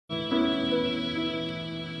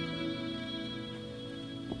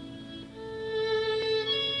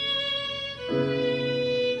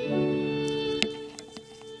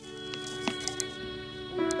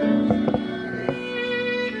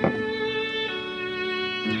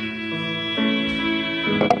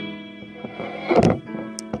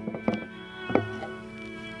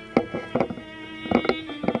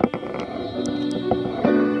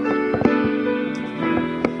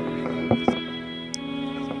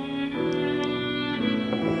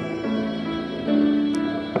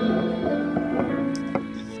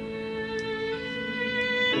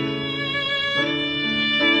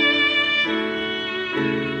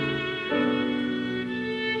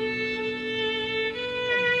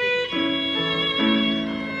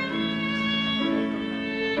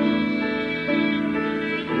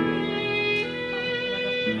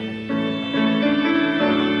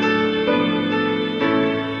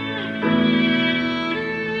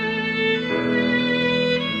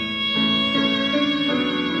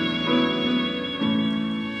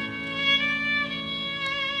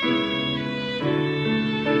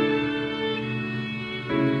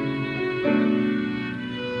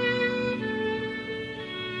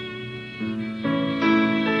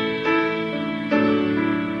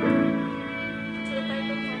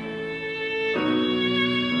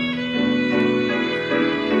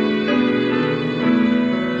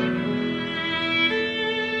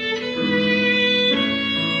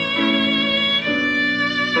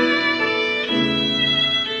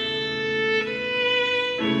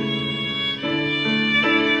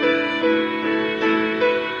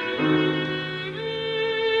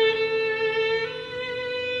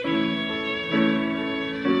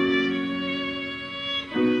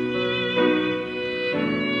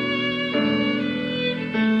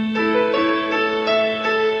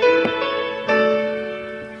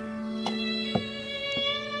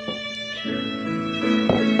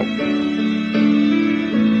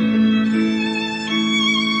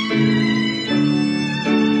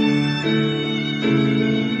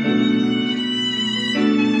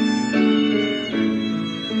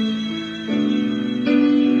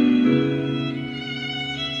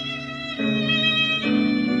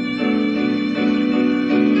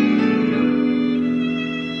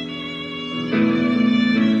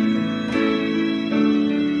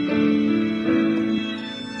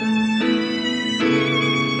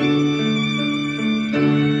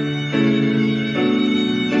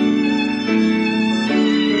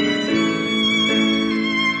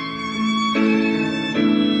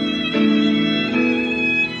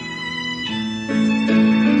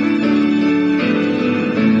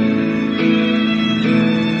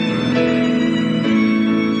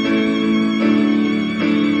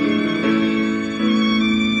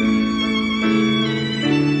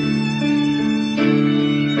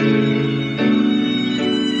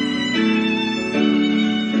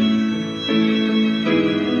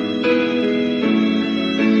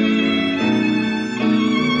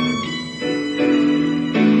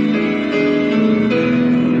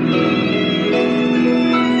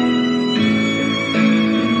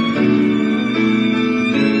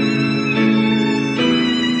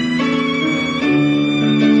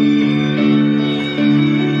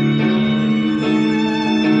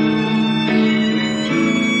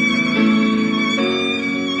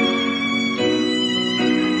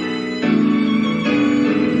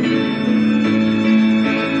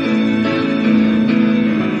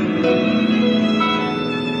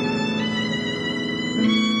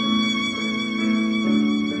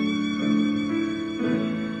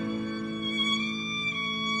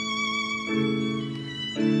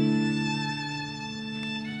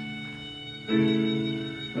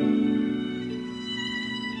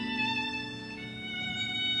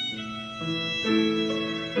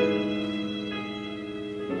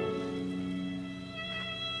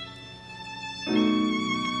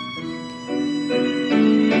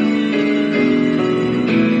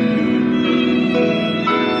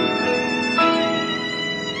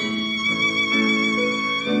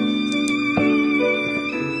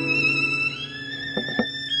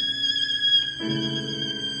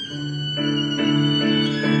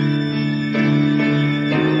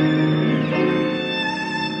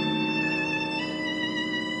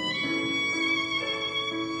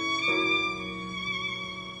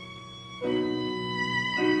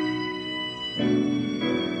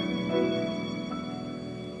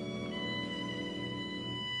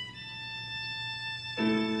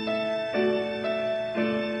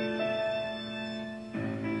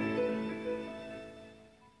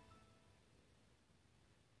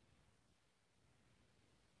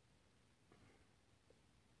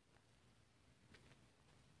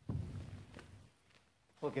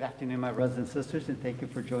Well, good afternoon, my brothers and sisters, and thank you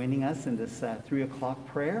for joining us in this 3 o'clock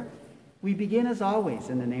prayer. We begin, as always,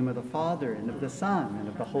 in the name of the Father, and of the Son, and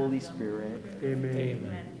of the Holy Spirit. Amen.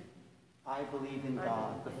 Amen. I believe in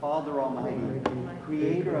God, the Father Almighty,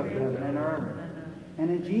 creator of heaven and earth,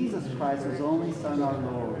 and in Jesus Christ, his only Son, our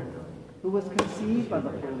Lord, who was conceived by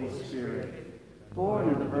the Holy Spirit, born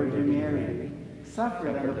of the Virgin Mary,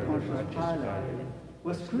 suffered under Pontius Pilate,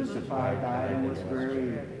 was crucified, died, and was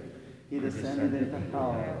buried. He descended into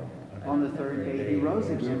hell. On the third day he rose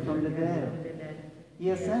again from the dead. He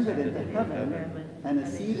ascended into heaven and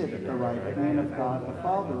is seated at the right hand of God the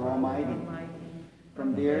Father Almighty.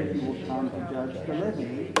 From there he will come to judge the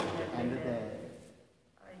living and the dead.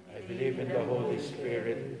 I believe in the Holy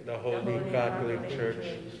Spirit, the Holy Catholic Church,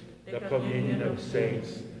 the communion of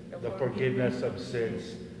saints, the forgiveness of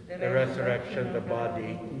sins, the resurrection of the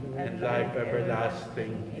body, and life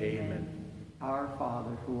everlasting. Amen. Our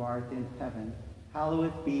Father, who art in heaven,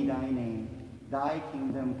 hallowed be thy name. Thy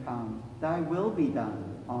kingdom come, thy will be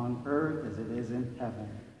done, on earth as it is in heaven.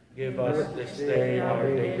 Give us this day our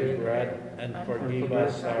daily bread, and forgive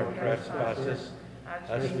us our trespasses,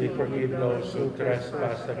 as we forgive those who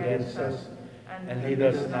trespass against us. And lead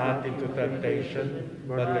us not into temptation,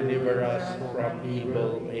 but deliver us from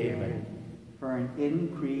evil. Amen. For an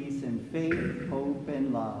increase in faith, hope,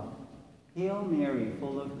 and love. Hail Mary,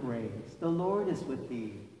 full of grace, the Lord is with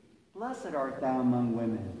thee. Blessed art thou among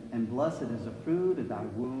women, and blessed is the fruit of thy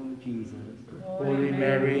womb, Jesus. Holy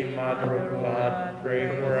Mary, Mother of God, pray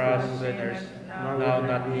for us sinners, now and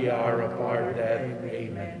at the hour of our death.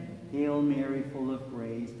 Amen. Hail Mary, full of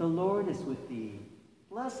grace, the Lord is with thee.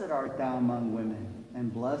 Blessed art thou among women,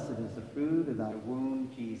 and blessed is the fruit of thy womb,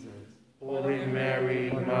 Jesus. Holy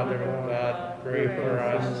Mary, Mother of God, pray for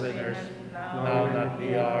us sinners, now and at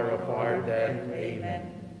the hour of our death.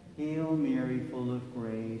 Amen. Hail Mary, full of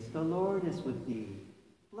grace, the Lord is with thee.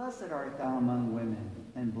 Blessed art thou among women,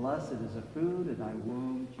 and blessed is the fruit of thy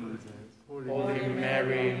womb, Jesus. Holy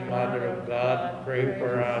Mary, Mother of God, pray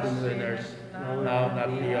for us sinners, now and at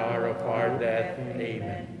the hour of our death.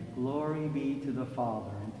 Amen. Glory be to the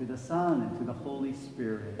Father, and to the Son, and to the Holy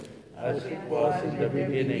Spirit. As it was in the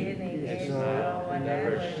beginning, is now, and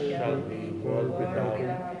ever shall be, world without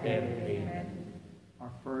end. Amen.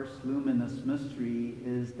 Our first luminous mystery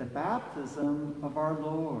is the baptism of our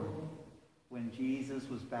Lord. When Jesus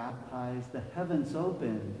was baptized, the heavens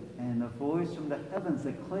opened, and a voice from the heavens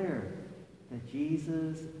declared that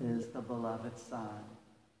Jesus is the beloved Son.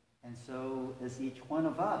 And so is each one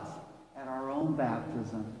of us at our own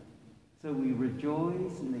baptism. So we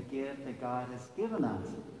rejoice in the gift that God has given us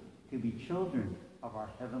to be children of our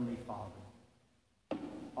Heavenly Father.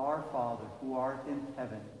 Our Father, who art in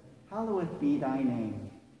heaven, hallowed be thy name.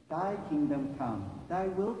 Thy kingdom come, thy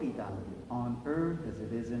will be done, on earth as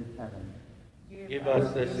it is in heaven. Give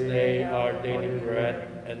us this day our daily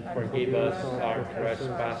bread, and forgive us our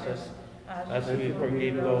trespasses, as we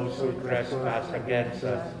forgive those who trespass against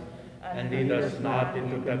us. And lead us not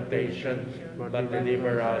into temptation, but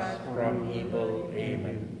deliver us from evil.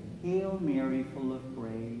 Amen. Hail Mary, full of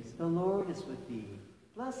grace, the Lord is with thee.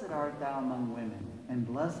 Blessed art thou among women, and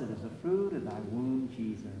blessed is the fruit of thy womb,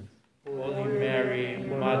 Jesus. Holy Mary,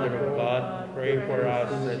 Mother of God, pray for us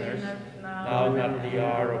sinners, now and at the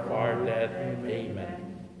hour of our death.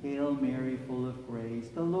 Amen. Hail Mary, full of grace,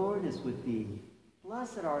 the Lord is with thee.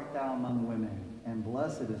 Blessed art thou among women, and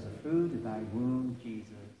blessed is the fruit of thy womb,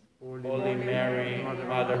 Jesus. Holy Mary,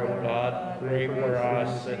 Mother of God, pray for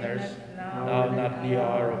us sinners, now and at the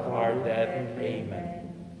hour of our death.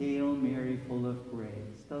 Amen. Hail Mary, full of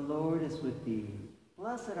grace, the Lord is with thee.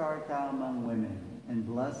 Blessed art thou among women, and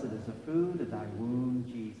blessed is the fruit of thy womb,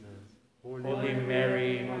 Jesus. Holy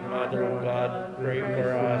Mary, Mother of God, pray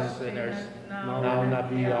for us sinners, now and at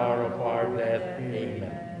the hour of our death.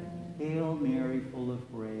 Amen. Hail Mary, full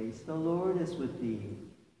of grace, the Lord is with thee.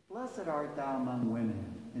 Blessed art thou among women,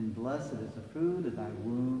 and blessed is the fruit of thy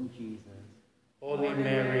womb, Jesus. Holy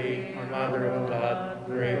Mary, Mother of God,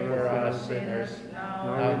 pray for us sinners,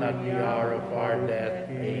 now and at the hour of our death.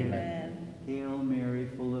 Amen. Hail Mary,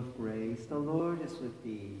 full of grace, the Lord is with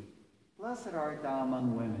thee. Blessed art thou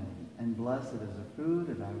among women, and blessed is the fruit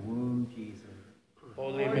of thy womb, Jesus.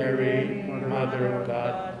 Holy Mary, Mother of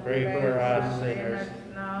God, pray for us sinners,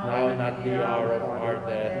 now and at the hour of our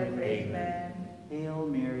death. Amen. Hail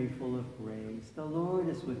Mary, full of grace, the Lord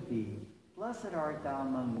is with thee. Blessed art thou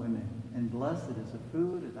among women, and blessed is the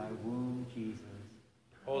fruit of thy womb, Jesus.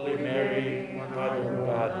 Holy Mary, Mother of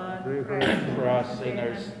God, pray for us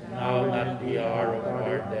sinners, now and at the hour of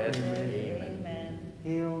our death. Amen.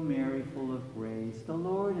 Hail Mary, full of grace, the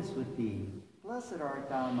Lord is with thee. Blessed art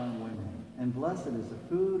thou among women, and blessed is the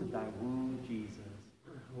fruit of thy womb, Jesus.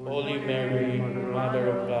 Holy Mary, Mother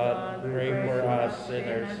of God, pray for us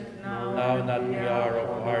sinners, now and at the hour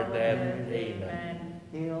of our death. Amen.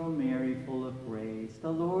 Hail Mary, full of grace, the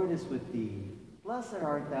Lord is with thee. Blessed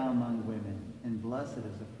art thou among women, and blessed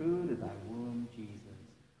is the fruit of thy womb, Jesus.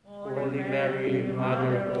 Holy Mary,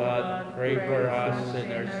 Mother of God, pray for us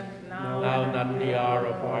sinners, now and at the hour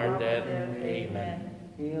of our death. Amen.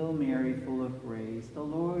 Hail Mary, full of grace, the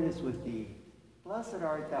Lord is with thee. Blessed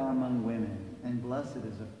art thou among women, and blessed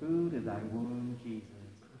is the fruit of thy womb, Jesus.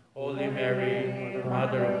 Holy Mary,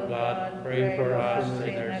 Mother of God, pray for us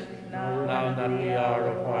sinners, now and at the hour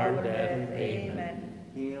of our death. Amen.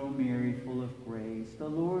 Hail Mary, full of grace, the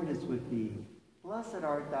Lord is with thee. Blessed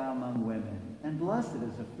art thou among women, and blessed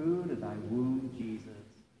is the fruit of thy womb, Jesus.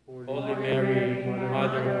 Holy Mary,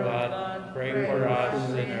 Mother of God, pray for us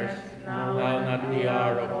sinners, now and at the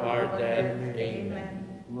hour of our death.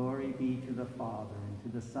 Amen. Glory be to the Father, and to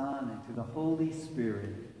the Son, and to the Holy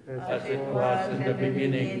Spirit. As it was in the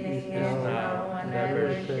beginning, is now, and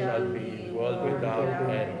ever shall be, world without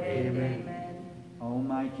end. Amen. O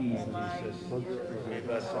my Jesus, forgive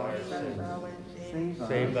us our sins,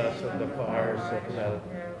 save us from the fires of hell,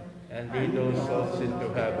 and lead those souls into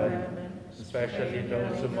heaven, especially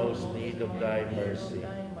those who most need of thy mercy.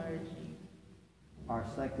 Our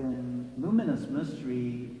second luminous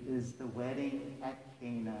mystery is the wedding at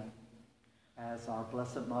Cana. As our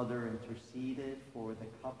Blessed Mother interceded for the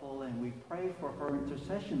couple, and we pray for her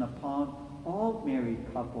intercession upon all married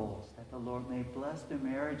couples, that the Lord may bless their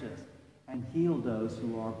marriages and heal those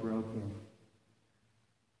who are broken.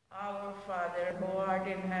 Our Father, who art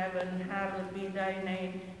in heaven, hallowed be thy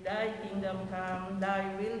name. Thy kingdom come,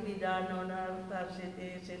 thy will be done on earth as it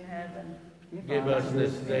is in heaven. Give us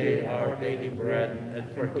this day our daily bread,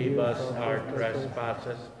 and forgive us our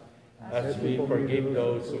trespasses, as we forgive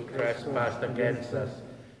those who trespass against us.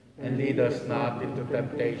 And lead us not into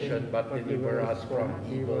temptation, but deliver us from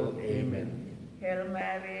evil. Amen. Hail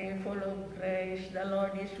Mary, full of grace, the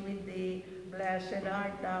Lord is with thee. Blessed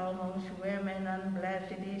art thou amongst women, and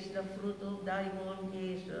blessed is the fruit of thy womb,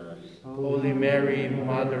 Jesus. Holy Mary,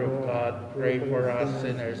 Mother of God, pray for us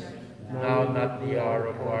sinners, now and at the hour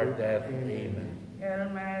of our death. Amen. Hail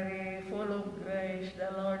Mary, full of grace,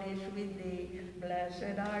 the Lord is with thee.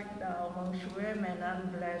 Blessed art thou amongst women,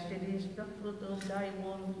 and blessed is the fruit of thy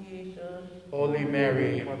womb, Jesus. Holy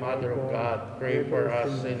Mary, Mother of God, pray for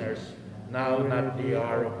us sinners, now and at the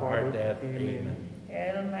hour of our death. Amen.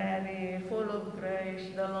 Hail Mary, full of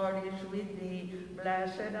grace, the Lord is with thee.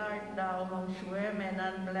 Blessed art thou amongst women,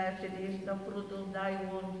 and blessed is the fruit of thy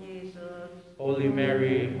womb, Jesus. Holy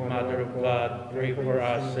Mary, Mother of God, pray for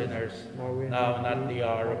us sinners, now and at the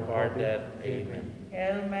hour of our death. Amen.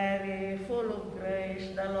 Hail Mary, full of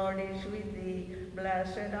grace, the Lord is with thee.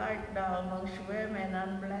 Blessed art thou amongst women,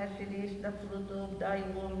 and blessed is the fruit of thy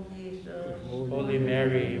womb, Jesus. Holy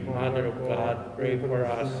Mary, Mother of God, pray for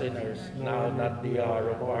us sinners, now and at the hour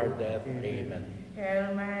of our death. Amen.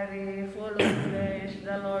 Hail Mary, full of grace,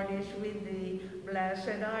 the Lord is with thee.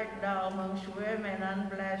 Blessed art thou amongst women, and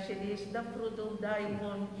blessed is the fruit of thy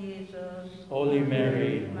womb, Jesus. Holy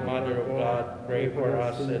Mary, Mother of God, pray for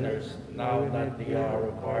us sinners, now and at the hour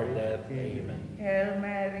of our death. Amen. Hail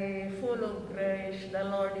Mary, full of grace, the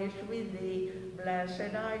Lord is with thee.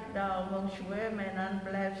 Blessed art thou amongst women, and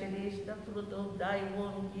blessed is the fruit of thy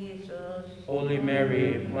womb, Jesus. Holy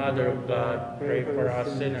Mary, Mother of God, pray for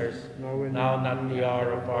us sinners, now and at the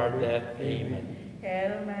hour of our death. Amen.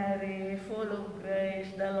 Hail Mary, full of grace,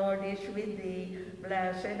 the Lord is with thee.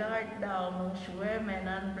 Blessed art thou amongst women,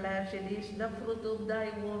 and blessed is the fruit of thy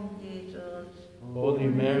womb, Jesus. Holy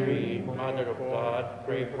Mary, Mother of God,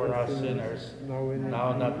 pray for us sinners, now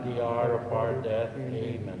and at the hour of our death.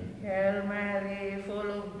 Amen. Hail Mary,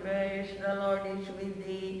 full of grace, the Lord is with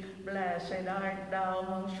thee. Blessed art thou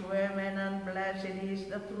amongst women, and blessed is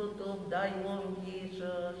the fruit of thy womb,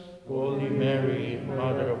 Jesus. Holy Mary,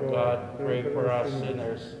 Mother of God, pray for us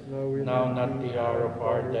sinners, now and at the hour of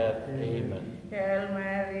our death. Amen. Hail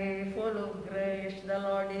Mary, full of grace, the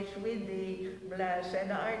Lord is with thee. Blessed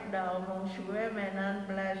art thou amongst women, and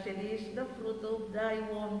blessed is the fruit of thy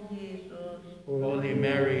womb, Jesus. Holy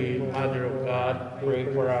Mary, Mother of God,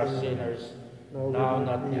 pray for us sinners, now and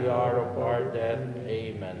at the hour of our death.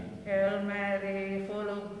 Amen. Hail Mary, full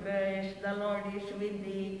of grace, the Lord is with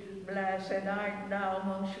thee. Blessed art thou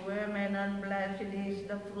amongst women, and blessed is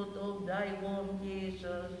the fruit of thy womb,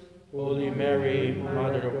 Jesus. Holy Mary,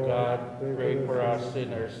 Mother of God, pray for us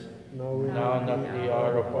sinners, now and at the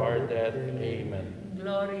hour of our death. Amen.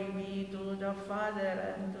 Glory be to the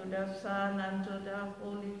Father, and to the Son, and to the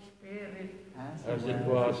Holy Spirit. As it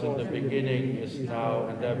was in the beginning, is now,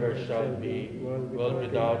 and ever shall be, world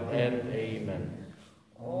without end. Amen.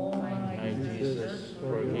 O My Jesus,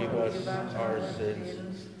 forgive us our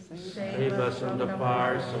sins, save us from the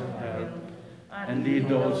fires of hell, and lead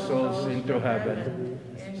those souls into heaven,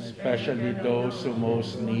 especially those who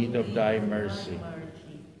most need of thy mercy.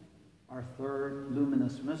 Our third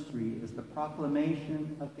luminous mystery is the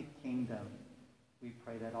proclamation of the kingdom. We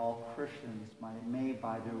pray that all Christians may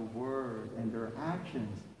by their word and their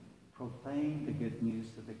actions proclaim the good news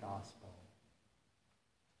of the gospel.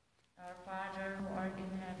 Our Father, who art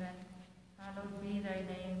in heaven, hallowed be thy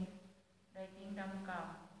name. Thy kingdom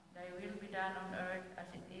come, thy will be done on earth as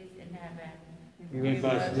it is in heaven. Give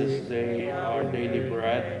us this day our daily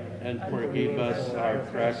bread, and forgive us our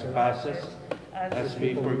trespasses, as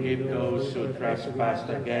we forgive those who trespass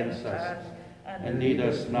against us. And lead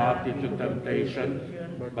us not into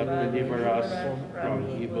temptation, but deliver us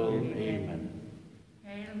from evil. Amen.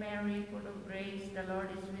 Hail Mary, full of grace, the Lord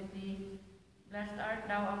is with thee. Blessed art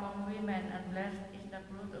thou among women, and blessed is the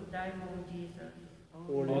fruit of thy womb, Jesus.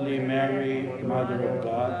 Holy Mary, Mother of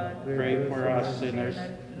God, pray for us sinners,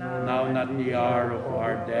 now and at the hour of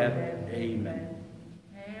our death. Amen.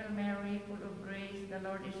 Hail Mary, full of grace, the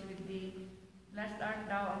Lord is with thee. Blessed art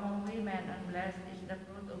thou among women, and blessed is the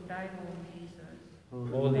fruit of thy womb, Jesus.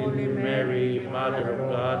 Holy Mary, Mother of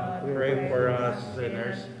God, pray for us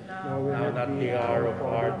sinners, now and at the hour of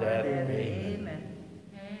our death. Amen.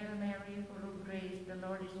 Hail Mary, full of grace, the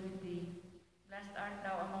Lord is with thee. Blessed art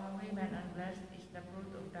thou among women, and blessed is the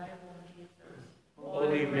fruit of thy womb, Jesus.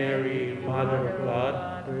 Holy Mary, Mother of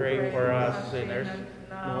God, pray for us sinners,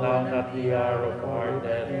 now and at the hour of our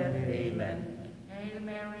death. Amen. Hail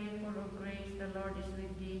Mary, full of grace, the Lord is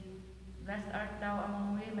with thee. Blessed art thou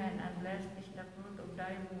among women, and blessed is the fruit of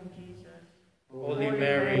thy womb, Jesus. Holy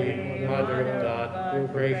Mary, Mother of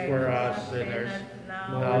God, pray for us sinners,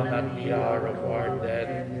 now and at the hour of our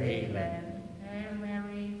death. Amen. Hail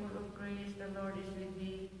Mary, full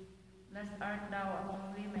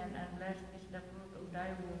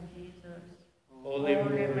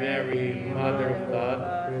Mary, Mother of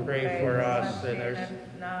God, pray for us sinners,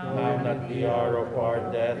 now and at the hour of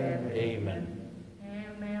our death. Amen.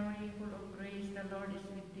 Hail Mary, full of grace, the Lord is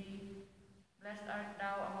with thee. Blessed art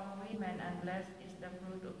thou among women, and blessed is the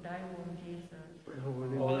fruit of thy womb, Jesus.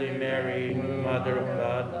 Holy Mary, Mother of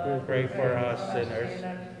God, pray for us sinners,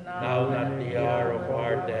 now and at the hour of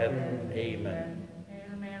our death. Amen.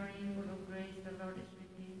 Hail Mary, full of grace, the Lord is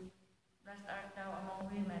with thee. Blessed art thou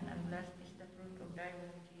among women, and blessed is the fruit of thy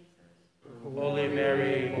womb, Jesus. Holy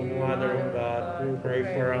Mary, Mother of God, pray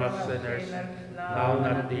for us sinners, now and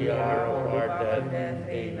at the hour of our death.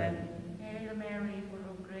 Amen. Hail Mary, full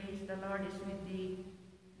of grace, the Lord is with thee.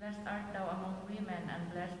 Blessed art thou among women,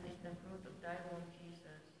 and blessed is the fruit of thy womb,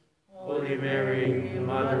 Jesus. Holy Mary,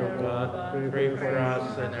 Mother of God, pray for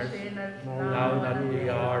us sinners, now and at the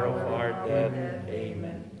hour of our death.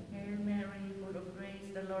 Amen. Hail Mary, full of grace,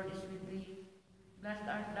 the Lord is with thee. Blessed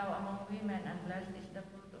art thou among women, and blessed is the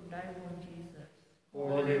fruit of thy womb, Jesus.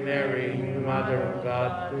 Holy Mary, Mother of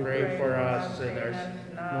God, pray for us sinners,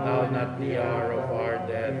 now and at the hour of our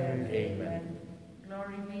death. Amen.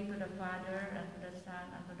 Glory be to the Father, and to the Son,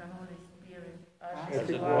 and to the Holy Spirit. As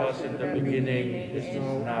it was in the beginning, is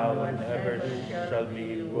now, and ever shall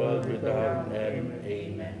be, world without end.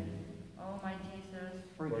 Amen. O my Jesus,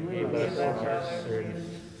 Forgive us our sins,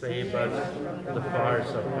 save us from the fires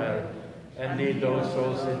of hell, and lead those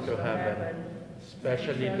souls into heaven,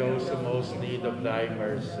 especially those who most need of thy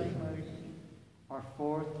mercy. Our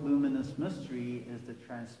fourth luminous mystery is the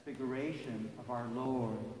transfiguration of our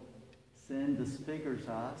Lord. Sin disfigures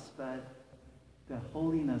us, but the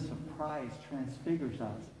holiness of Christ transfigures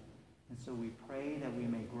us. And so we pray that we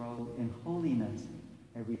may grow in holiness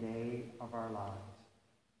every day of our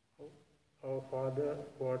lives. Our Father,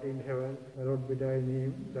 who art in heaven, hallowed be thy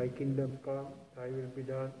name. Thy kingdom come, thy will be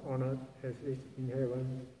done on earth as it is in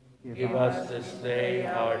heaven. Give us this day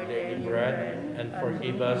our daily bread, and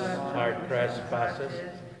forgive us our trespasses,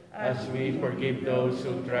 as we forgive those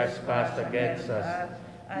who trespass against us.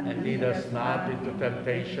 And lead us not into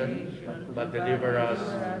temptation, but deliver us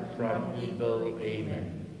from evil.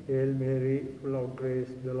 Amen. Hail Mary, full of grace,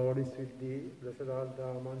 the Lord is with thee. Blessed art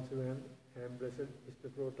thou amongst women, and blessed is the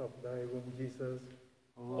fruit of thy womb, Jesus.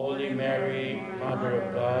 Holy Mary, Mother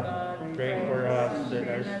of God, pray for us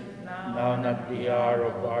sinners, now and at the hour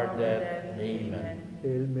of our death. Amen.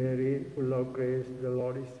 Hail Mary, full of grace, the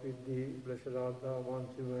Lord is with thee. Blessed art thou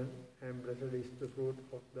amongst women, and blessed is the fruit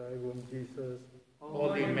of thy womb, Jesus.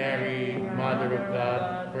 Holy Mary, Mother of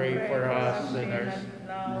God, pray for us sinners,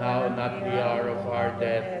 now and at the hour of our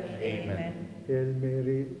death. Amen. Hail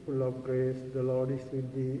Mary, full of grace, the Lord is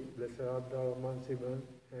with thee. Blessed art thou amongst women,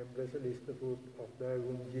 and blessed is the fruit of thy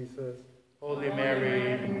womb, Jesus. Holy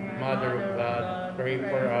Mary, Mother of God, pray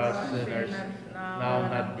for us sinners, now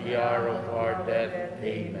and at the hour of our death.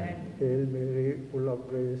 Amen. Hail Mary, full of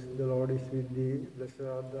grace, the Lord is with thee. Blessed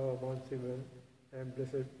art thou amongst women, and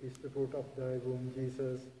blessed is the fruit of thy womb,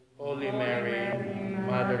 Jesus. Holy Mary,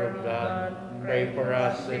 Mother of God, pray for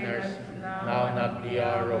us sinners, now and at the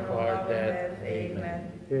hour of our death.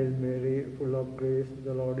 Amen. Hail Mary, full of grace,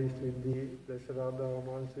 the Lord is with thee. Blessed art thou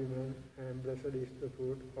amongst women, and blessed is the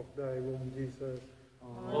fruit of thy womb, Jesus.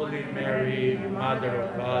 Holy Mary, Mother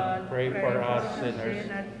of God, pray for us sinners,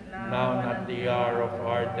 now and at the hour of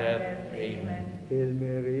our death. Amen. Hail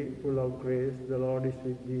Mary, full of grace, the Lord is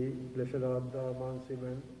with thee. Blessed art thou amongst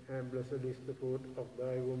women, and blessed is the fruit of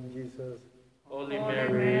thy womb, Jesus. Holy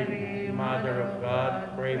Mary, Mother of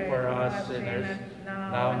God, pray for us sinners,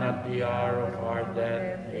 now and at the hour of our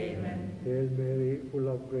death. Amen. Hail Mary, full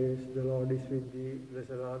of grace, the Lord is with thee.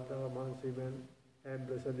 Blessed art thou amongst women, and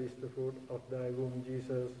blessed is the fruit of thy womb,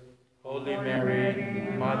 Jesus. Holy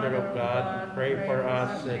Mary, Mother of God, pray for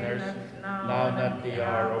us sinners, now and at the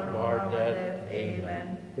hour of our death.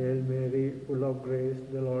 Amen. Hail Mary, full of grace,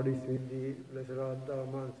 the Lord is with thee. Blessed art thou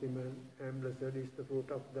amongst women, and blessed is the fruit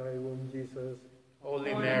of thy womb, Jesus.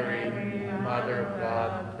 Holy Mary, Mother of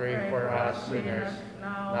God, pray for us sinners,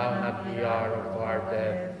 now and at the hour of our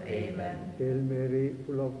death. Amen. Hail Mary,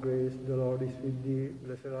 full of grace, the Lord is with thee.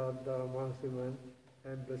 Blessed art thou amongst women,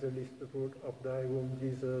 and blessed is the fruit of thy womb,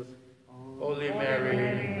 Jesus. Holy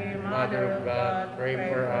Mary, Mother of God, pray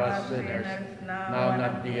for us sinners, now and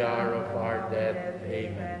at the hour of our death.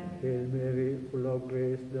 Amen. Hail Mary, full of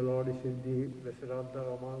grace, the Lord is with thee. Blessed art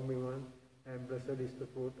thou among women, and blessed is the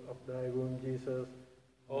fruit of thy womb, Jesus.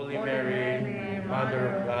 Holy Mary, Mother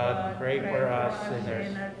of God, pray for us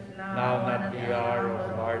sinners, now and at the hour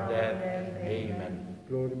of our death. Amen.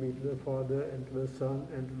 Glory be to the Father, and to the Son,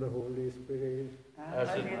 and to the Holy Spirit. As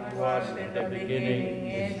it was in the beginning,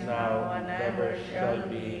 is now, and ever shall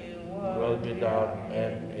be, world without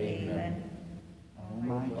end. Amen. O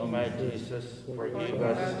O my Jesus, forgive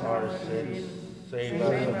us our sins, save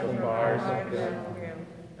us of the fires of hell,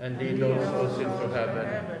 and lead those souls into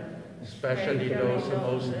heaven, especially those who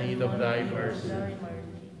most need of thy mercy.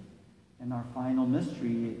 And our final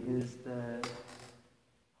mystery is the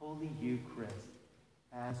Holy Eucharist.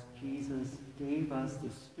 As Jesus gave us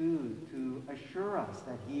this food to assure us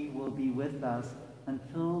that he will be with us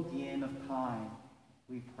until the end of time,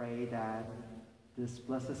 we pray that this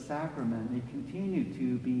blessed sacrament may continue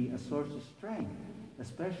to be a source of strength,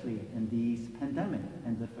 especially in these pandemic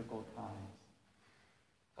and difficult times.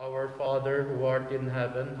 Our Father, who art in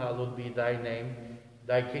heaven, hallowed be thy name.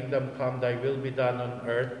 Thy kingdom come, thy will be done on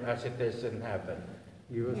earth as it is in heaven.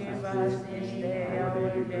 Give Give us us this this day day our our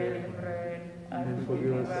daily daily bread, bread, and and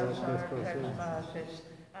forgive forgive us us our our trespasses, trespasses,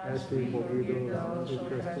 as we forgive those who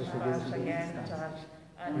trespass against us.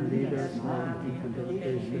 And Lead us not into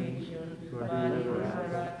temptation, temptation, but but deliver deliver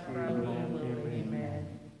us us from evil.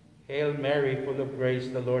 Amen. Hail Mary, full of grace,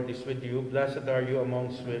 the Lord is with you. Blessed are you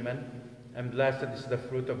amongst women, and blessed is the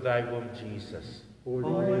fruit of thy womb, Jesus. Holy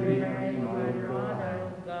Mary, Mother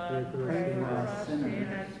of God, pray for us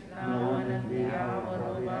sinners, now and at the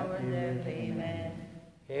hour of our death. Amen.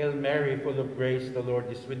 Hail Mary, full of grace, the Lord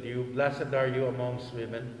is with you. Blessed are you amongst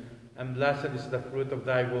women, and blessed is the fruit of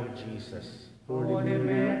thy womb, Jesus. Holy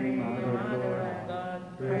Mary, Mother of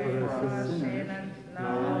God, pray for us sinners,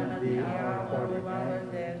 now and at the hour of our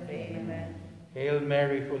death. Amen. Hail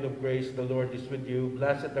Mary, full of grace, the Lord is with you.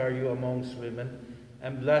 Blessed are you amongst women,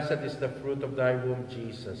 and blessed is the fruit of thy womb,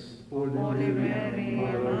 Jesus. Holy Mary,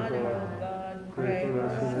 Mother of God, pray for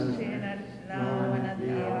us sinners, now and at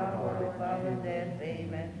the hour of our death.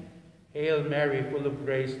 Amen. Hail Mary, full of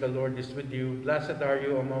grace, the Lord is with you. Blessed are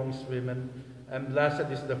you amongst women, and blessed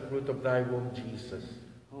is the fruit of thy womb, Jesus.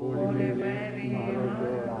 Holy Mary,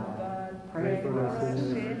 Mother of God, pray for us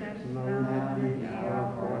sinners, now and at the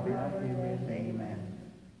hour of our death. Amen.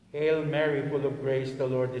 Hail Mary, full of grace, the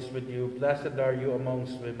Lord is with you. Blessed are you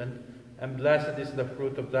amongst women, and blessed is the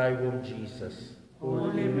fruit of thy womb, Jesus.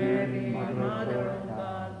 Holy Mary, Mother of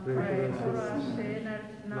God, pray for us sinners,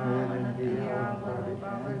 now and at the hour of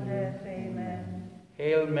our death. Amen.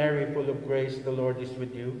 Hail Mary, full of grace, the Lord is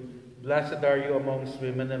with you. Blessed are you amongst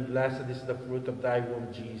women, and blessed is the fruit of thy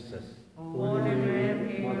womb, Jesus. Holy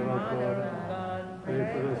Mary, Mother of God,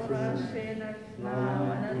 pray for us sinners,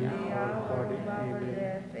 now and at the hour of our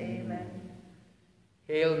death. Amen.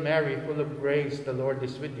 Hail Mary, full of grace, the Lord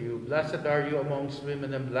is with you. Blessed are you amongst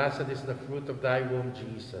women, and blessed is the fruit of thy womb,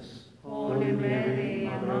 Jesus. Holy Mary,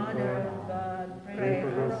 Mother of God, pray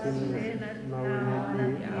for us sinners, now and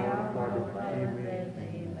at the hour of our death.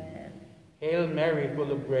 Amen. Hail Mary,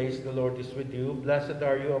 full of grace, the Lord is with you. Blessed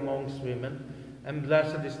are you amongst women, and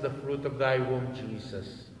blessed is the fruit of thy womb,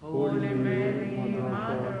 Jesus. Holy Mary,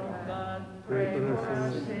 Mother of God, pray for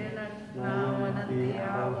us sinners, now and at the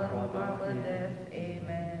hour of our death.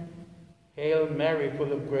 Amen. Hail Mary,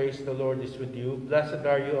 full of grace, the Lord is with you. Blessed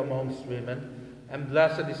are you amongst women, and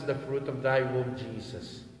blessed is the fruit of thy womb,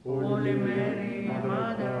 Jesus. Holy Mary,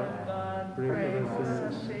 Mother of God, pray for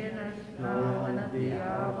us sinners, now and at the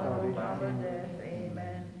hour of our death.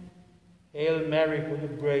 Amen. Hail Mary, full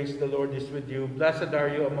of grace, the Lord is with you. Blessed are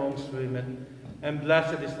you amongst women, and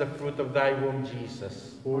blessed is the fruit of thy womb,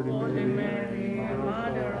 Jesus. Holy Mary,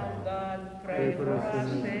 Mother of God, pray for us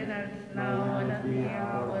sinners, now and at the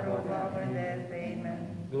hour of our death.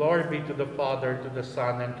 Amen. Glory be to the Father, to the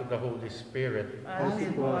Son, and to the Holy Spirit. As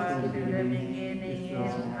it was in the beginning,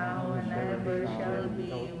 is now, and ever shall be,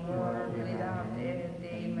 world without end.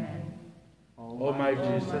 Amen. O my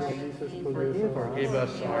Jesus, forgive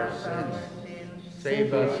us our sins,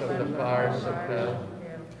 save us from the fires of hell,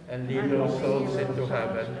 and lead those souls into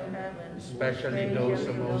heaven, especially those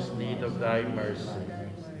who most need of thy mercy.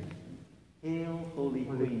 Hail, Holy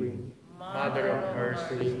Queen. Mother of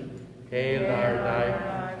mercy, hail our life,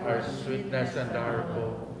 our sweetness, and our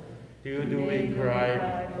hope. To you do we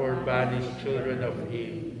cry, poor banished children of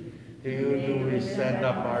Eve. To you do we send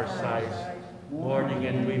up our sighs, mourning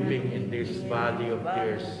and weeping in this valley of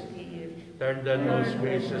tears. Turn then, most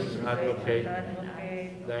gracious Advocate,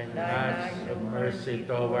 thine eyes of mercy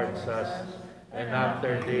towards us, and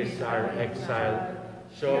after this our exile,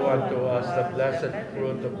 show unto us the blessed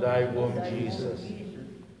fruit of thy womb, Jesus.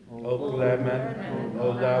 O clement, O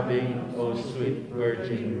loving, O sweet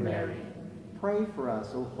Virgin Mary, Pray for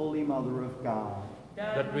us, O Holy Mother of God.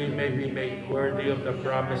 that we may be made worthy of the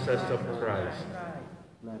promises of Christ.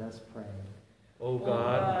 Let us pray. O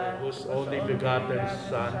God, whose only begotten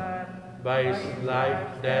Son, by his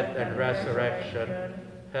life, death, and resurrection,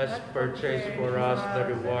 has purchased for us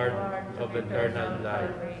the reward of eternal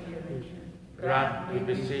life. grant, we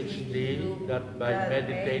beseech thee, that by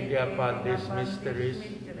meditating upon these mysteries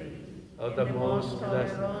of the most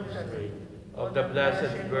blessed Rosary of the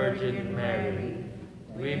Blessed Virgin Mary,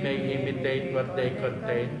 we may imitate what they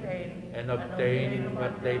contain and obtain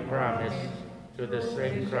what they promise, through the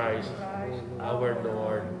same Christ our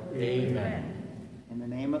Lord. Amen. In the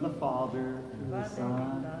name of the Father, and of the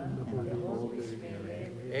Son, and of the Holy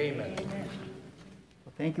Spirit. Amen.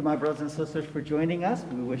 Well, thank you, my brothers and sisters, for joining us.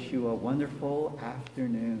 We wish you a wonderful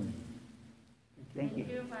afternoon. Thank you.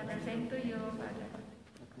 Thank you, Father. Same to you, Father.